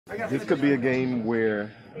This could be a game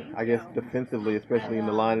where, I guess, defensively, especially in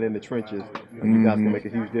the line and in the trenches, you guys can Hmm. make a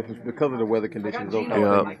huge difference because of the weather conditions, those kind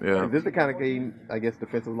of Yeah, things. yeah. Is this the kind of game, I guess,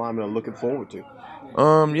 defensive linemen are looking forward to?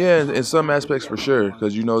 Yeah, in some aspects for sure,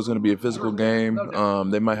 because it's going to be a physical game.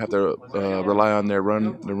 They might have to rely on the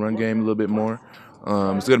run game a little bit more.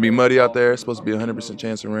 It's going to be muddy out there. It's supposed to be 100%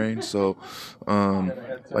 chance of rain. So, um,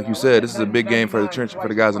 like you said, this is a big game for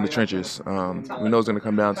the guys in the trenches. We know it's going to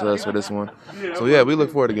come down to us for this one. So yeah, we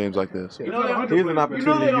look forward to games like this. Here's an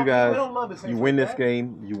opportunity, you guys. You win this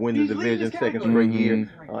game, you win the division, second straight year.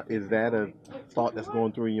 Hmm. Is that a thought that's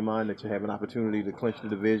going through your mind that you have an opportunity to clinch the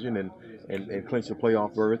division and clinch the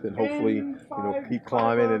playoff berth and hopefully keep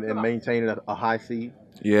climbing and maintaining a high seed?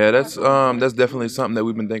 Yeah, that's definitely something that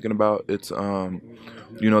we've been thinking about. It's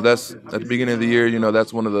that's at the beginning of the year.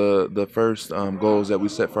 That's one of the first goals that we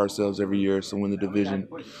set for ourselves every year is to win the division.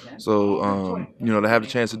 So to have the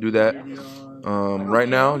chance to do that right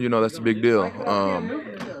now, that's a big deal.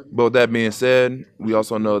 But with that being said, we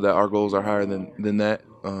also know that our goals are higher than that.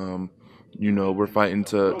 We're fighting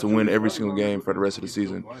to win every single game for the rest of the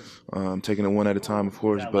season, taking it one at a time, of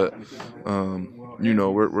course. But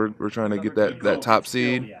we're trying to get that top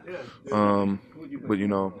seed. But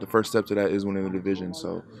the first step to that is winning the division.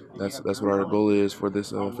 So that's what our goal is for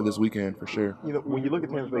this weekend for sure. When you look at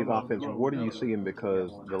Tampa Bay's offense, what are you seeing?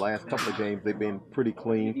 Because the last couple of games they've been pretty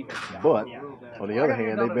clean, but on the other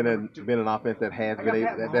hand, they've been an offense that has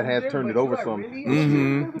that has turned it over some this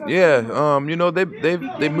year. Yeah.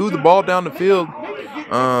 They moved the ball down the field.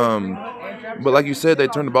 Um, but like you said, they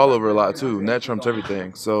turn the ball over a lot too, and that trumps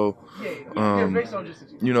everything. So,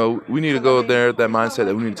 we need to go there with that mindset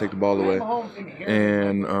that we need to take the ball away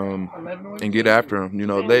and get after them.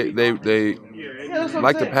 They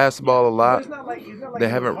like to pass the ball a lot. They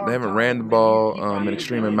haven't ran the ball an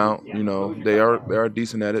extreme amount. They are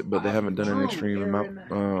decent at it, but they haven't done an extreme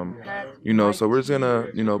amount. So we're just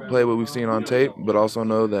gonna play what we've seen on tape, but also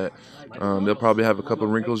know that they'll probably have a couple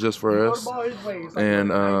wrinkles just for us, and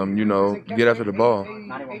get after the ball.